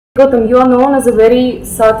Gautam, you are known as a very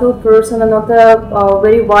subtle person and not a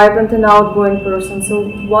very vibrant and outgoing person. So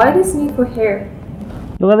why this need for hair?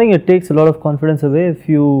 Look, I think it takes a lot of confidence away if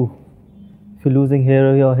you're losing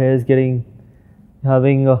hair, or your hair is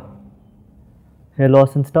having hair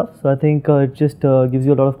loss and stuff. So I think it just gives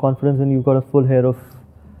you a lot of confidence when you've got a full head of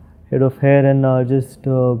hair, and just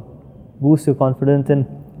boosts your confidence, and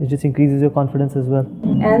it just increases your confidence as well.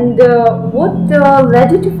 And what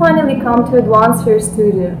led you to finally come to Advanced Hair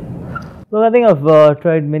Studio? Look, I think I've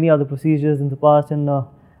tried many other procedures in the past, and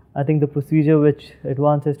I think the procedure which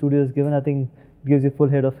Advanced Hair Studio has given, I think gives you full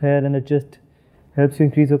head of hair, and it just helps you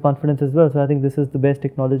increase your confidence as well. So I think this is the best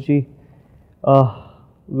technology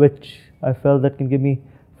which I felt that can give me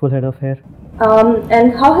full head of hair.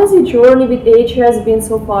 And how has your journey with AHS been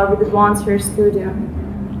so far with Advanced Hair Studio?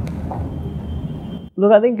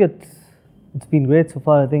 Look, I think it's been great so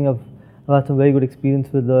far. I think I've had some very good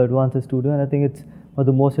experience with the Advanced Hair Studio, and I think it's one of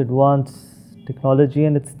the most advanced technology,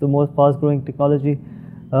 and it's the most fast-growing technology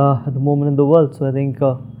at the moment in the world. So I think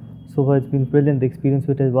so far it's been brilliant. The experience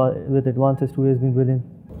with Advanced Hair Studio has been brilliant.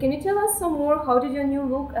 Can you tell us some more? How did your new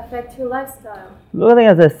look affect your lifestyle? Look, I think,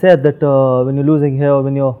 as I said, that when you're losing hair, or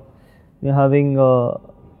when you're having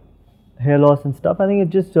hair loss and stuff, I think it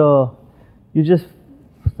just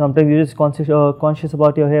sometimes you're just conscious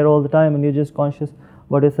about your hair all the time, and you're just conscious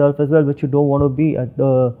about yourself as well, which you don't want to be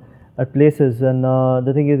at places. And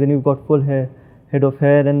the thing is, when you've got full head of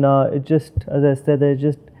hair, and it just, as I said, it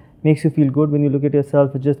just makes you feel good. When you look at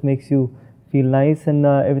yourself, it just makes you feel nice, and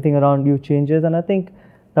everything around you changes. And I think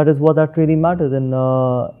that is what that really matters. And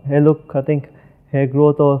hair look, I think hair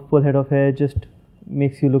growth or full head of hair just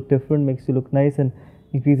makes you look different, makes you look nice, and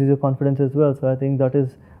increases your confidence as well. So I think that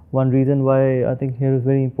is one reason why I think hair is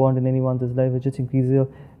very important in anyone's life. It just increases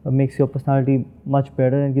makes your personality much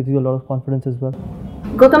better, and gives you a lot of confidence as well.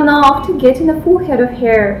 Gautam, now after getting a full head of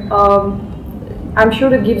hair, I'm sure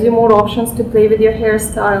that gives you more options to play with your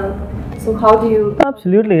hairstyle. So how do you?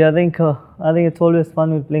 Absolutely, I think it's always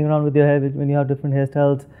fun with playing around with your hair when you have different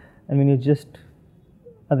hairstyles, and when you just,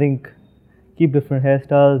 I think, keep different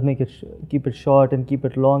hairstyles, keep it short and keep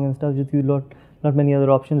it long and stuff. Just use not many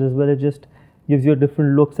other options as well. It just gives you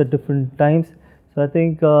different looks at different times. So I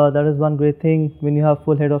think that is one great thing when you have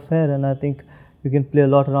full head of hair, and I think you can play a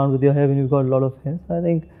lot around with your hair when you've got a lot of hair. So I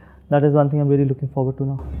think that is one thing I'm really looking forward to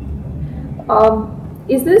now.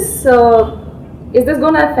 Is this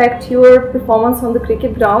going to affect your performance on the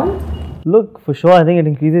cricket ground? Look, for sure, I think it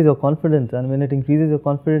increases your confidence, and when it increases your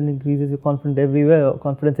confidence, everywhere,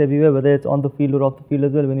 whether it's on the field or off the field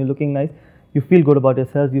as well. When you're looking nice, you feel good about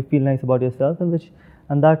yourself, you feel nice about yourself,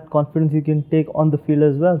 and that confidence you can take on the field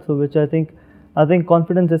as well. So which I think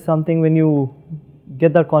confidence is something, when you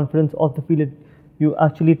get that confidence off the field, you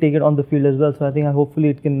actually take it on the field as well. So I think hopefully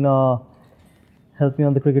it can help me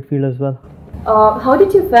on the cricket field as well. How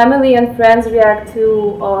did your family and friends react to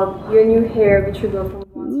your new hair which you got from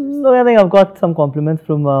Advanced Hair Studio? No, I think I've got some compliments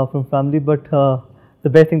from family, but the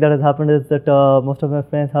best thing that has happened is that most of my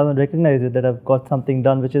friends haven't recognized it, that I've got something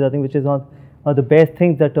done, which is one of the best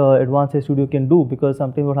things that Advanced Hair Studio can do, because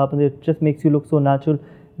sometimes what happens, it just makes you look so natural.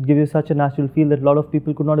 It gives you such a natural feel that a lot of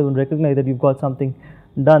people could not even recognize that you've got something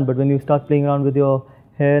done. But when you start playing around with your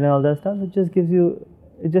hair and all that stuff, it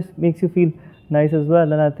just makes you feel nice as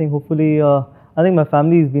well. And I think hopefully, I think my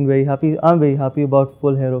family has been very happy. I'm very happy about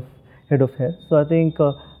full head of hair. So I think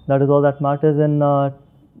that is all that matters. And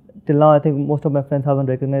till now, I think most of my friends haven't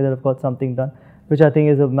recognized that I've got something done, which I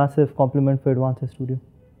think is a massive compliment for Advanced Hair Studio.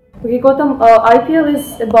 Okay, Gautam, IPL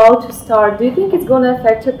is about to start. Do you think it's going to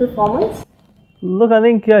affect your performance? Look, I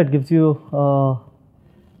think it gives you.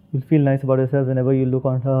 You'll feel nice about yourself whenever you look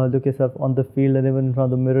yourself on the field, and even in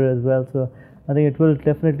front of the mirror as well. So I think it will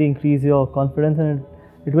definitely increase your confidence, and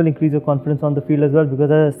it will increase your confidence on the field as well.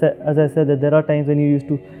 Because as I said, that there are times when you used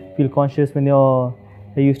to feel conscious when your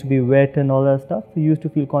hair used to be wet and all that stuff. So you used to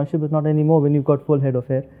feel conscious, but not anymore when you've got full head of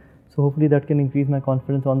hair. So hopefully that can increase my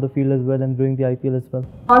confidence on the field as well, and during the IPL as well.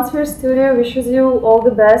 Advanced Hair Studio wishes you all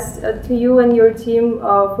the best to you and your team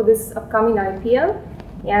for this upcoming IPL,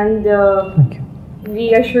 and Thank you.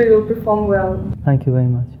 we are sure you'll perform well. Thank you very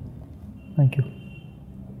much. Thank you.